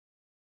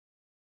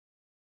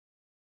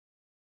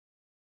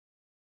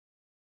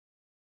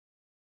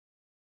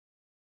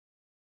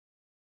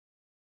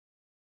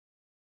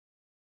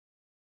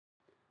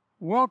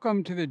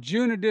Welcome to the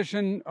June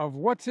edition of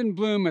What's in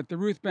Bloom at the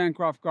Ruth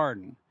Bancroft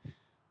Garden.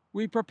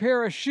 We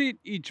prepare a sheet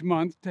each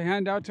month to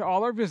hand out to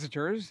all our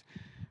visitors,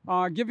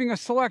 giving a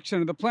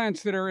selection of the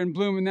plants that are in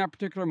bloom in that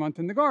particular month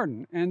in the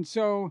garden. And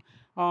so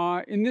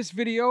in this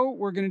video,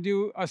 we're going to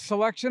do a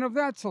selection of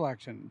that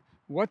selection.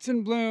 What's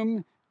in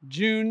Bloom,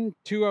 June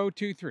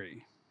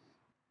 2023.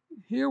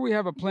 Here we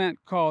have a plant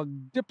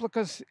called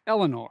Diplacus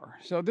Eleanor.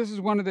 So this is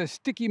one of the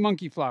sticky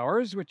monkey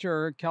flowers, which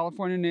are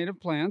California native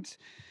plants.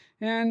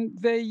 And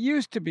they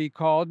used to be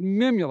called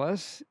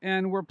mimulus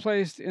and were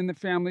placed in the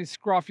family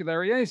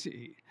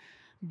Scrophulariaceae.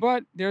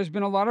 But there's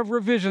been a lot of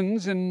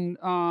revisions in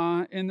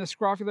the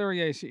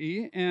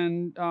Scrophulariaceae,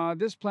 and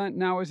this plant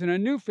now is in a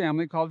new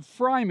family called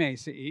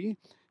Fremontii.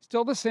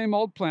 Still the same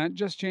old plant,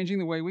 just changing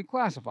the way we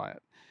classify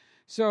it.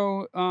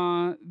 So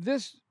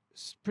this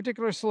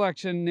particular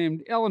selection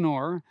named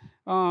Eleanor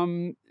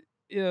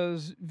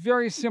is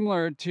very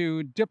similar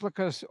to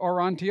Diplacus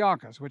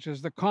aurantiacus, which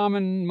is the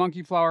common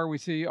monkey flower we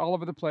see all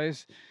over the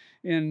place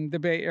in the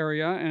Bay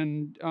Area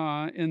and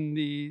in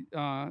the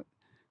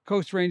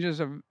coast ranges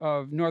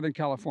of Northern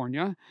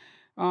California.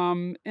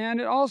 And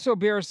it also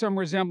bears some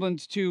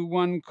resemblance to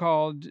one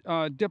called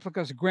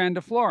Diplacus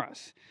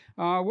grandiflorus.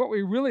 What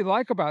we really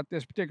like about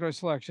this particular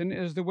selection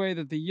is the way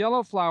that the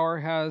yellow flower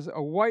has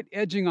a white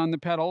edging on the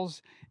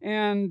petals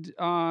and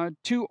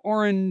two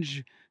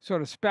orange sort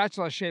of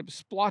spatula-shaped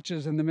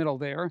splotches in the middle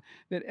there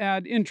that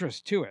add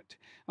interest to it.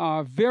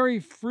 Very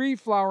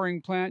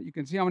free-flowering plant. You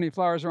can see how many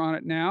flowers are on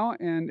it now,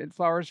 and it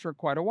flowers for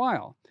quite a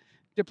while.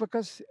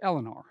 Diplacus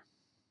Eleanor.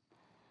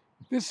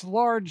 This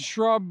large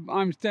shrub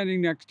I'm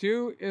standing next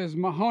to is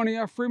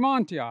Mahonia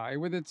fremontii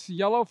with its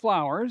yellow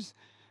flowers.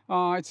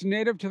 It's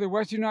native to the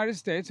western United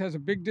States, has a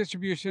big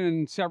distribution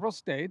in several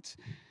states.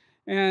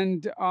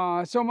 And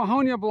so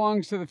Mahonia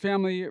belongs to the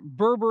family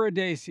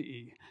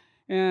Berberidaceae.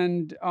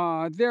 And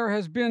there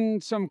has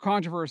been some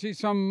controversy.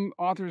 Some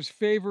authors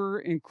favor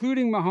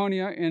including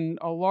Mahonia in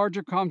a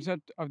larger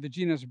concept of the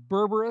genus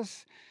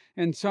Berberis,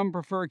 and some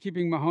prefer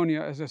keeping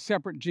Mahonia as a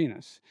separate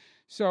genus.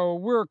 So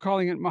we're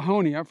calling it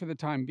Mahonia for the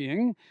time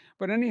being.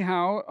 But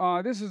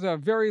anyhow, this is a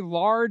very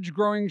large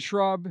growing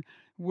shrub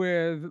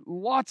with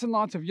lots and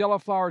lots of yellow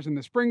flowers in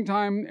the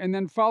springtime, and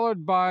then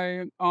followed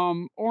by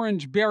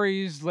orange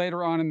berries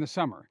later on in the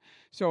summer.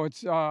 So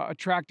it's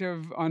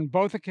attractive on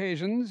both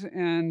occasions,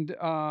 and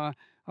a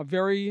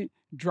very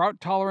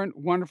drought-tolerant,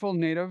 wonderful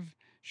native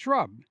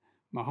shrub,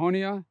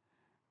 Mahonia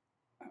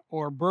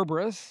or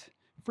Berberis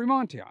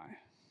fremontii.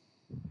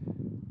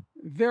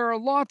 There are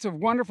lots of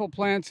wonderful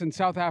plants in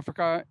South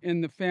Africa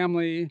in the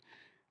family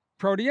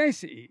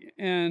Proteaceae,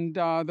 and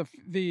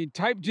the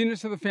type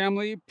genus of the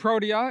family,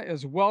 Protea,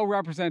 is well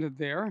represented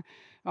there.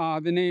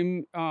 The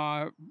name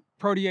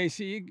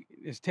Proteaceae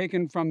is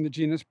taken from the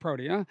genus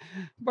Protea.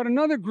 But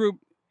another group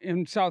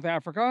in South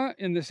Africa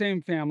in the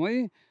same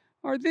family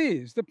are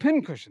these, the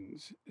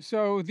pincushions.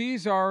 So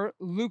these are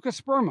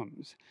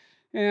Leucospermums.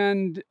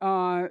 And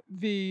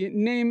the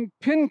name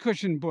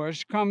pincushion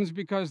bush comes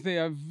because they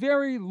have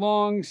very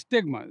long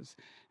stigmas,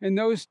 and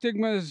those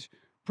stigmas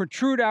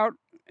protrude out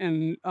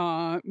and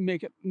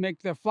make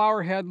the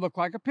flower head look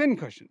like a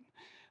pincushion.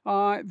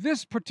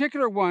 This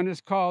particular one is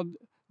called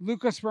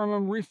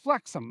Leucospermum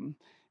reflexum,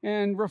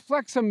 and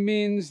reflexum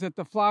means that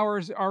the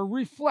flowers are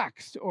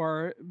reflexed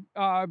or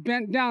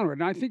bent downward.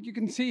 And I think you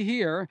can see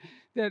here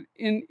that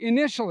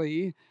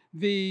initially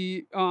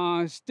the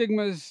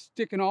stigmas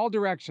stick in all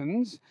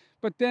directions,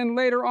 but then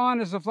later on,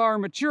 as the flower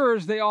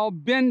matures, they all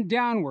bend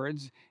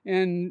downwards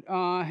and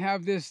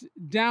have this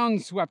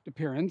downswept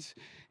appearance,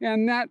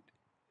 and that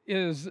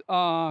is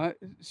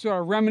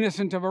sort of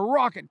reminiscent of a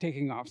rocket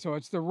taking off. So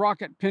it's the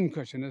rocket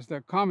pincushion is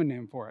the common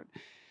name for it.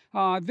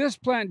 This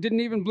plant didn't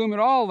even bloom at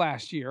all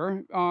last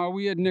year.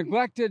 We had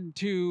neglected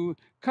to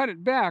cut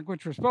it back,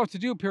 which we're supposed to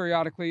do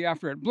periodically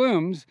after it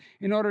blooms,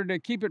 in order to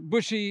keep it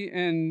bushy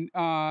and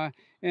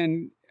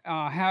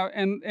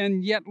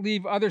yet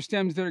leave other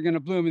stems that are going to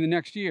bloom in the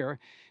next year.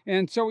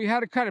 And so we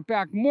had to cut it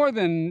back more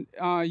than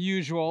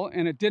usual,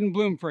 and it didn't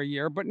bloom for a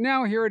year. But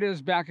now here it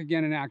is back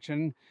again in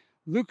action,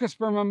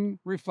 Leucospermum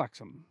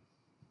reflexum.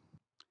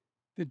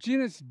 The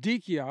genus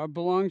Dyckia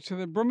belongs to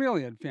the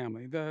bromeliad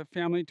family, the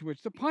family to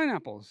which the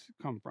pineapples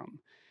come from.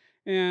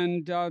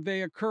 And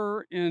they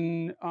occur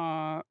in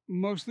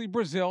mostly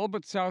Brazil,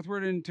 but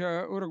southward into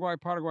Uruguay,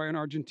 Paraguay, and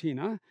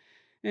Argentina.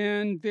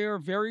 And they're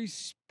very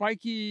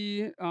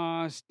spiky,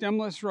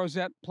 stemless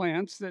rosette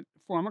plants that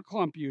form a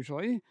clump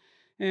usually.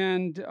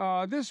 And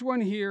this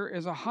one here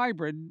is a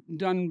hybrid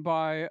done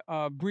by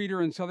a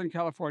breeder in Southern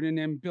California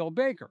named Bill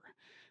Baker.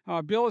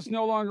 Bill is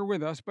no longer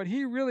with us, but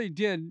he really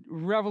did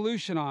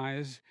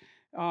revolutionize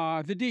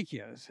the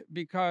Dyckias,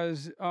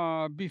 because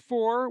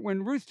before,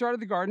 when Ruth started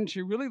the garden,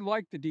 she really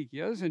liked the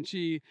Dyckias, and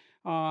she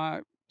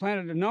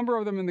planted a number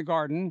of them in the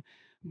garden.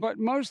 But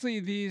mostly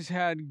these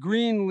had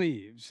green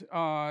leaves.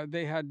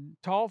 They had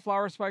tall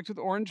flower spikes with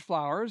orange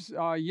flowers.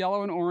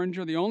 Yellow and orange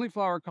are the only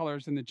flower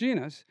colors in the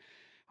genus.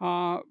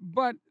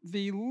 But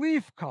the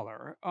leaf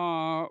color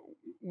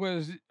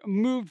was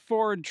moved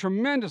forward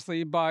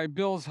tremendously by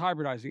Bill's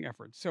hybridizing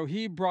efforts. So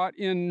he brought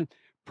in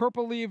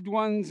purple-leaved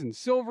ones and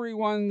silvery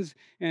ones,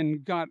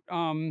 and got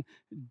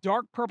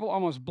dark purple,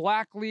 almost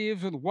black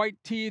leaves with white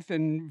teeth,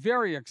 and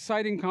very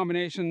exciting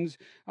combinations.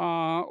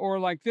 Or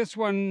like this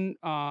one,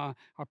 a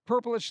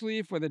purplish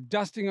leaf with a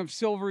dusting of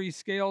silvery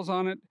scales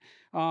on it.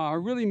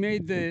 Really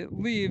made the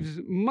leaves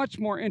much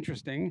more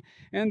interesting.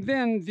 And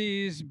then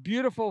these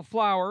beautiful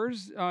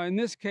flowers, in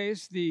this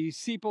case, the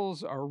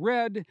sepals are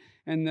red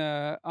and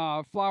the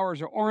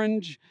flowers are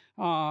orange,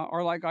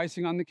 are like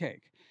icing on the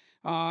cake.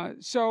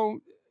 So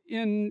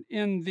in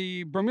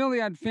the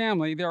bromeliad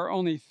family, there are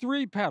only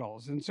 3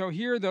 petals. And so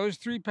here, those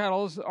 3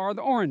 petals are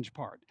the orange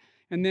part.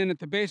 And then at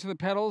the base of the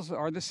petals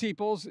are the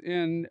sepals,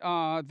 and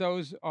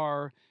those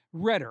are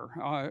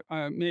redder,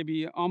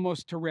 maybe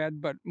almost to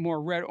red, but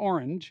more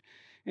red-orange.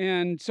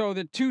 And so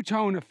the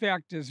two-tone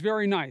effect is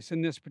very nice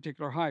in this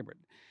particular hybrid.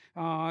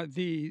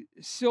 The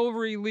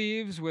silvery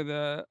leaves with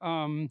a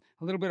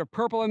little bit of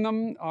purple in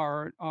them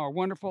are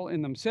wonderful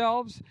in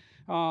themselves.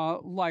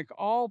 Like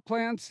all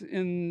plants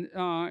in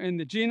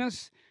the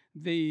genus,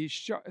 the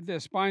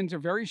spines are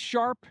very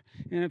sharp,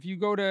 and if you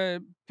go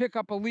to pick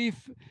up a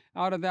leaf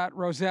out of that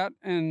rosette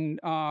and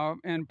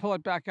pull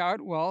it back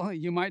out, well,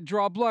 you might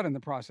draw blood in the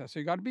process. So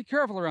you got to be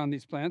careful around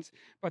these plants,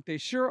 but they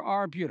sure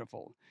are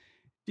beautiful.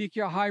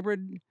 Dyckia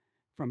hybrid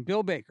from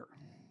Bill Baker.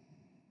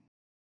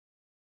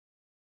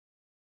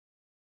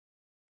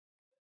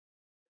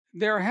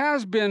 There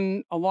has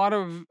been a lot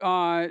of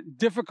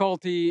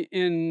difficulty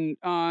in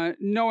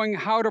knowing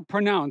how to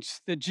pronounce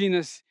the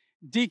genus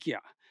Dyckia.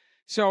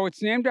 So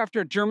it's named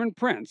after a German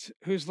prince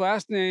whose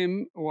last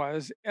name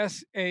was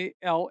Salm-Dyck.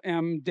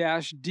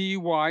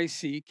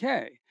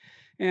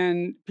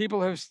 And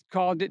people have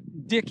called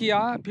it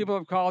Dyckia, people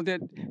have called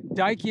it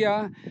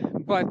Dyckia,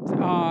 but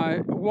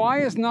Y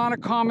is not a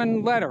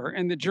common letter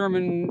in the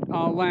German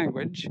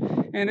language.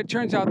 And it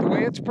turns out the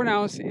way it's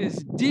pronounced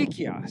is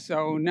Dyckia.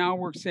 So now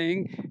we're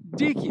saying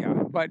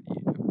Dyckia, but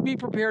be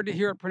prepared to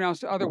hear it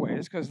pronounced other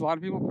ways, because a lot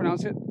of people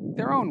pronounce it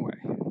their own way.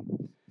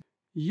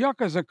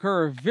 Yuccas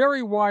occur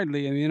very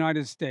widely in the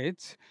United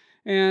States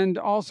and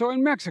also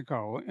in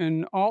Mexico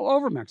and all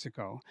over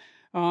Mexico.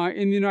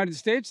 In the United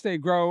States, they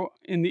grow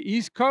in the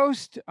East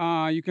Coast.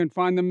 You can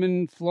find them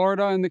in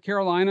Florida and the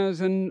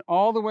Carolinas, and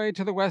all the way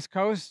to the West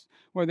Coast,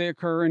 where they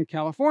occur in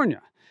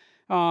California.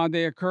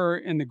 They occur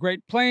in the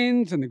Great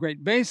Plains and the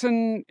Great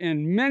Basin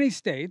in many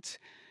states.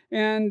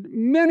 And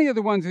many of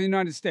the ones in the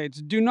United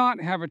States do not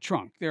have a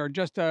trunk. They're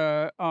just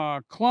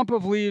a clump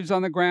of leaves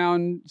on the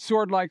ground,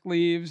 sword-like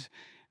leaves,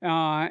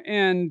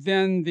 and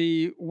then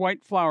the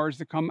white flowers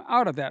that come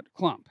out of that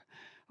clump.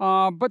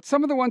 But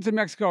some of the ones in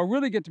Mexico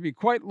really get to be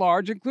quite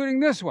large, including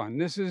this one.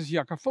 This is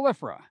Yucca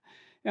filifera.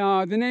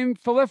 The name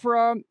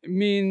filifera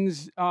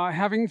means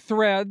having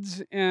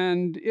threads,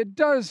 and it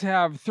does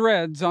have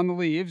threads on the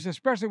leaves,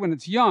 especially when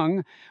it's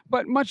young,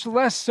 but much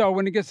less so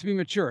when it gets to be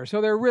mature. So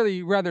they're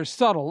really rather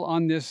subtle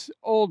on this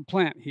old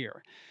plant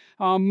here.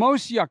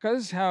 Most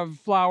yuccas have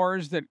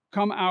flowers that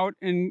come out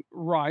and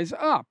rise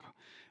up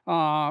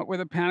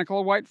with a panicle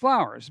of white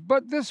flowers.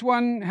 But this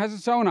one has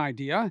its own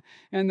idea,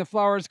 and the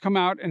flowers come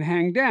out and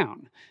hang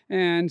down.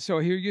 And so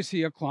here you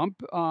see a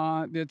clump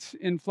that's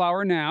in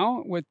flower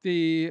now with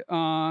the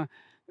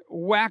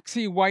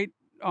waxy white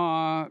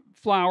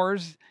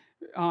flowers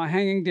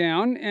hanging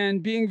down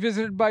and being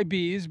visited by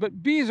bees,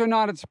 but bees are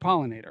not its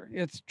pollinator.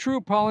 Its true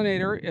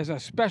pollinator is a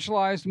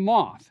specialized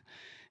moth.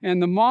 And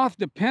the moth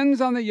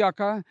depends on the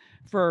yucca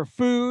for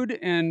food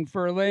and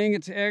for laying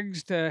its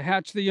eggs to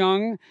hatch the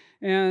young,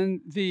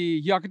 and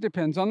the yucca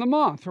depends on the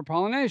moth for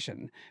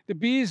pollination. The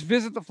bees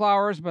visit the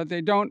flowers, but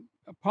they don't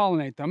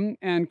pollinate them,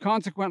 and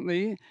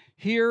consequently,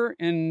 here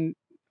in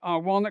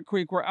Walnut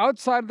Creek, we're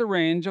outside of the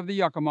range of the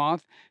yucca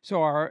moth,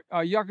 so our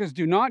yuccas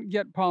do not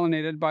get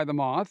pollinated by the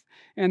moth,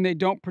 and they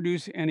don't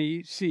produce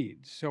any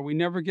seeds. So we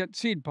never get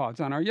seed pods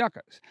on our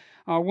yuccas.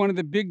 One of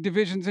the big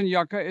divisions in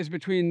yucca is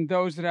between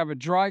those that have a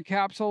dry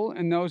capsule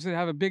and those that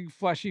have a big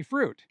fleshy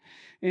fruit.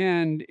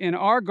 And in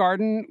our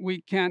garden,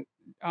 we can't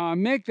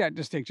make that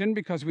distinction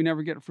because we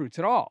never get fruits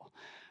at all.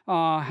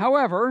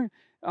 However,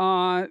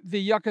 the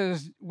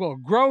yuccas will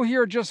grow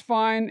here just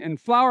fine and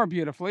flower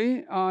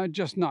beautifully,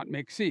 just not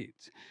make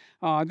seeds.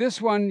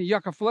 This one,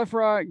 Yucca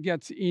filifera,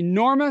 gets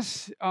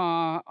enormous.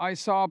 I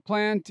saw a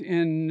plant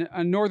in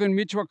northern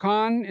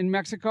Michoacan in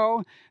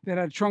Mexico that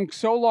had a trunk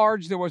so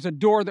large there was a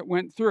door that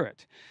went through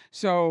it.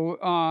 So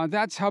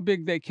that's how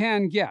big they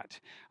can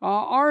get.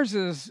 Ours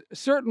is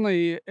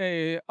certainly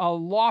a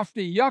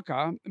lofty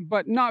yucca,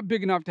 but not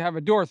big enough to have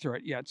a door through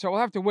it yet. So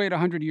we'll have to wait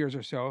 100 years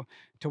or so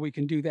till we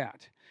can do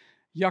that.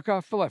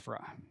 Yucca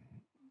filifera.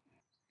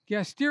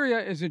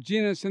 Gasteria is a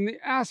genus in the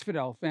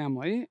asphodel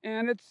family,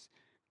 and it's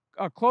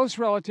a close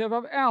relative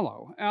of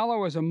aloe.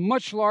 Aloe is a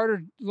much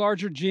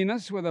larger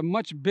genus with a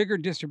much bigger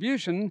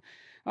distribution.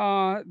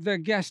 The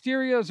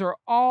Gasterias are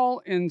all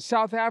in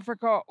South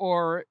Africa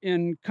or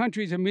in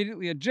countries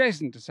immediately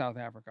adjacent to South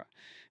Africa.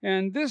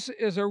 And this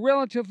is a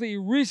relatively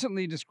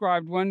recently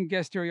described one,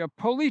 Gasteria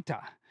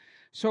polita.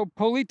 So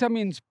polita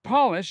means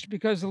polished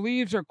because the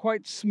leaves are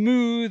quite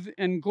smooth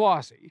and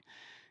glossy.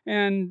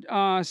 And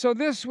so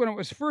this, when it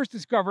was first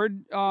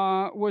discovered,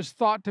 was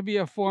thought to be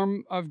a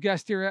form of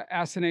Gasteria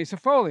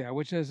acinacifolia,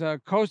 which is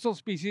a coastal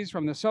species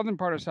from the southern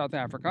part of South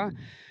Africa.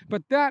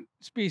 But that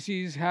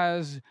species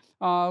has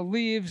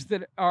leaves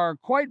that are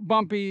quite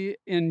bumpy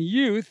in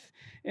youth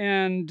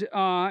and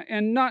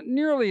not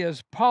nearly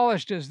as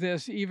polished as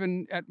this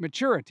even at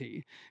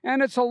maturity.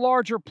 And it's a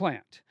larger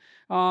plant.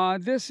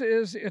 This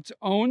is its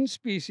own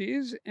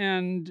species,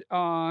 and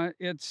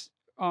it's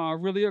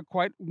really a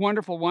quite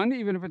wonderful one,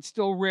 even if it's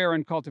still rare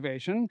in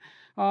cultivation.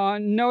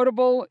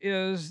 Notable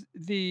is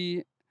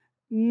the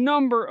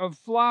number of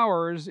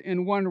flowers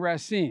in one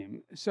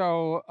raceme,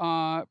 so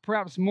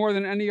perhaps more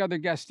than any other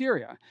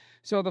Gasteria.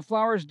 So the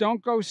flowers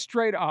don't go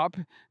straight up,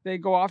 they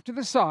go off to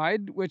the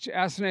side, which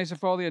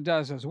acinacifolia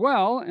does as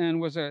well,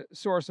 and was a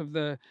source of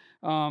the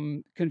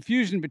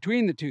confusion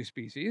between the two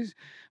species.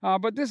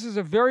 But this is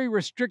a very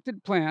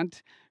restricted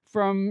plant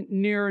from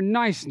near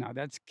Knysna,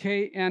 that's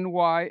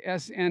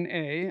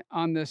Knysna,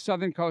 on the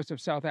southern coast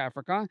of South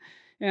Africa.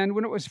 And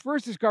when it was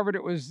first discovered,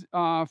 it was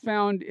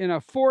found in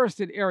a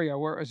forested area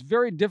where it was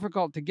very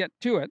difficult to get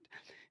to it.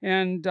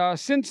 And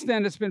since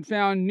then, it's been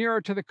found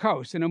nearer to the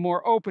coast in a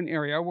more open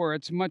area where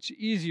it's much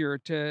easier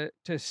to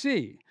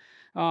see.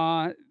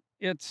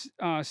 It's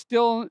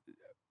still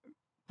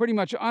pretty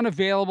much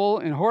unavailable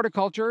in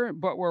horticulture,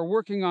 but we're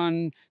working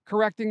on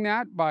correcting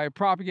that by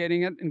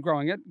propagating it and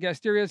growing it.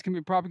 Gasterias can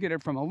be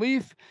propagated from a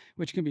leaf,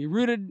 which can be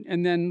rooted,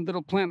 and then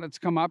little plantlets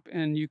come up,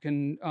 and you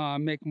can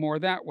make more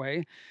that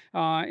way,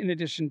 in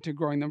addition to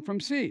growing them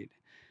from seed.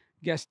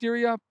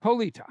 Gasteria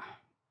polita.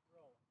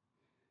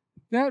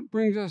 That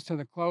brings us to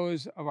the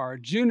close of our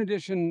June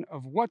edition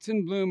of What's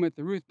in Bloom at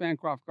the Ruth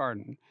Bancroft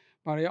Garden.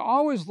 But I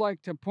always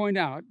like to point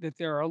out that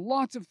there are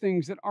lots of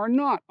things that are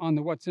not on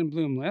the What's in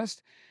Bloom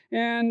list.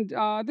 And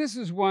this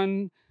is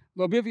one,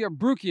 Lobivia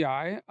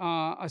bruchii,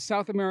 a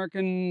South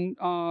American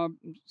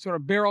sort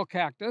of barrel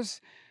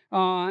cactus.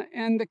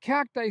 And the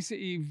cacti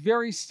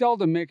very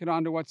seldom make it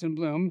onto What's in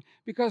Bloom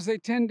because they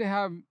tend to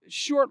have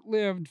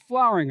short-lived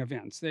flowering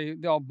events.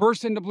 They'll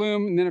burst into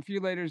bloom, and then a few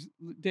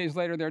days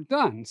later, they're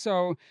done.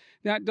 So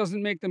that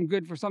doesn't make them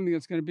good for something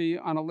that's going to be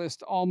on a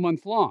list all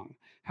month long.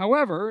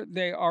 However,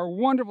 they are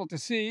wonderful to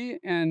see,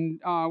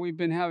 and we've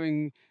been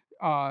having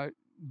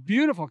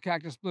beautiful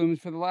cactus blooms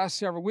for the last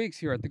several weeks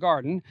here at the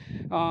garden.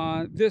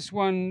 This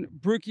one,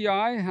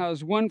 bruchii,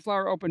 has one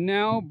flower open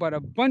now, but a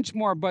bunch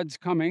more buds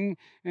coming,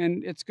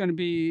 and it's going to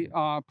be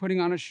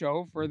putting on a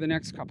show for the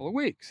next couple of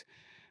weeks.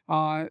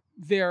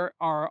 There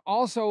are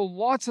also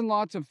lots and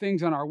lots of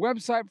things on our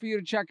website for you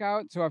to check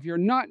out. So if you're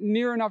not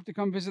near enough to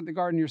come visit the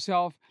garden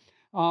yourself,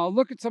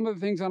 look at some of the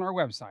things on our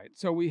website.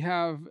 So we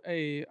have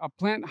a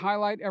plant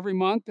highlight every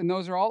month, and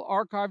those are all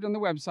archived on the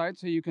website,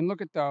 so you can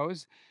look at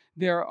those.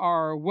 There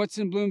are What's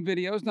in Bloom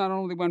videos, not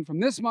only the one from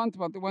this month,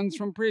 but the ones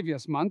from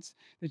previous months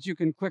that you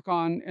can click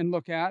on and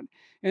look at.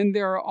 And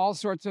there are all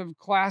sorts of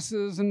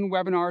classes and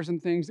webinars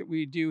and things that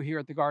we do here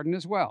at the garden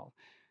as well.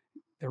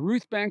 The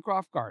Ruth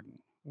Bancroft Garden,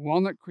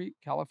 Walnut Creek,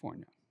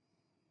 California.